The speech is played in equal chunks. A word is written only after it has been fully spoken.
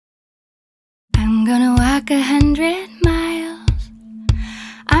I'm gonna walk 100 miles.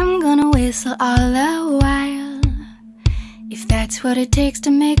 I'm gonna whistle all the while. If that's what it takes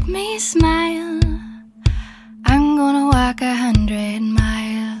to make me smile, I'm gonna walk 100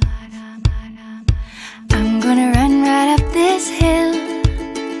 miles. I'm gonna run right up this hill,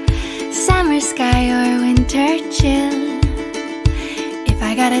 summer sky or winter chill. If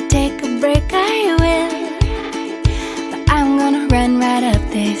I gotta take a break, I will, but I'm gonna run right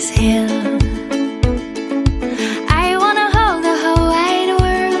up this hill. I wanna hold the whole wide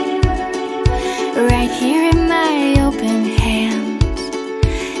world right here in my open hands.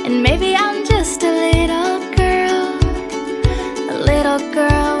 And maybe I'm just a little girl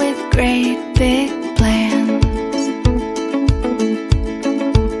with great big plans.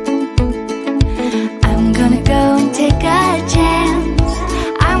 I'm gonna go and take a chance.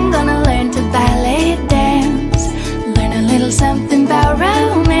 I'm gonna learn to ballet dance, learn a little something about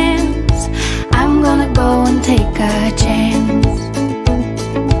romance. I'm gonna go and take a chance.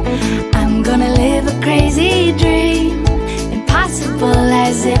 I'm gonna live a crazy dream, impossible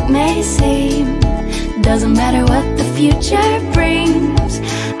as it may seem. Doesn't matter what the future brings,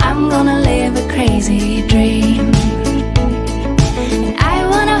 I'm gonna live a crazy dream. And I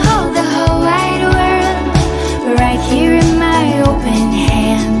wanna hold the whole wide world right here in my open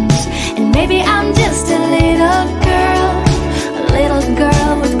hands. And maybe I'm just a little girl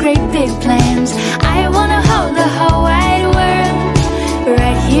with great big plans. I wanna hold the whole wide world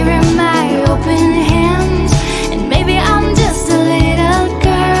right here in my open hands. And maybe I'm just a little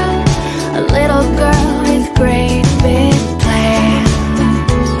girl with great big plans.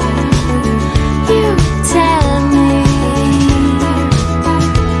 You tell me,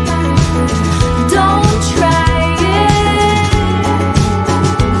 don't try it.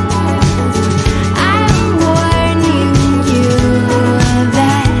 I'm warning you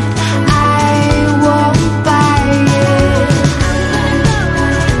that I won't buy it.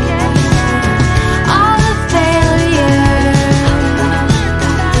 All the failure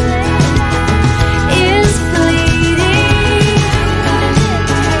is fleeting.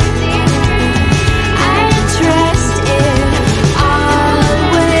 I trust it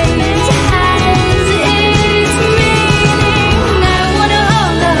always has its meaning. I wanna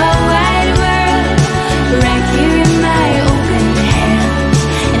hold the whole wide world right here in my open hands.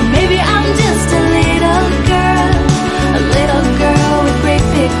 And maybe I'm just a little girl with great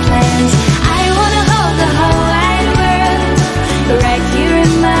big plans. I wanna hold the whole wide world right here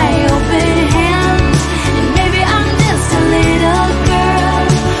in my open hands. And maybe I'm just a little girl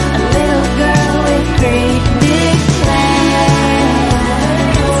with great big plans.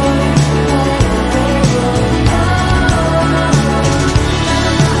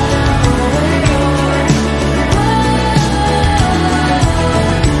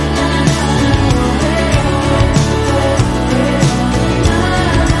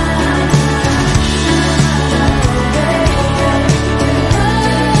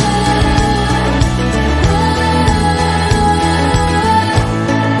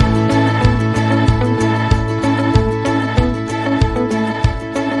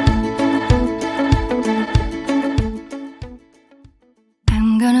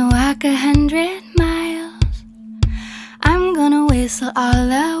 I'm gonna walk 100 miles. I'm gonna whistle all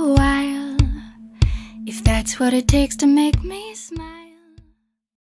the while. If that's what it takes to make me smile.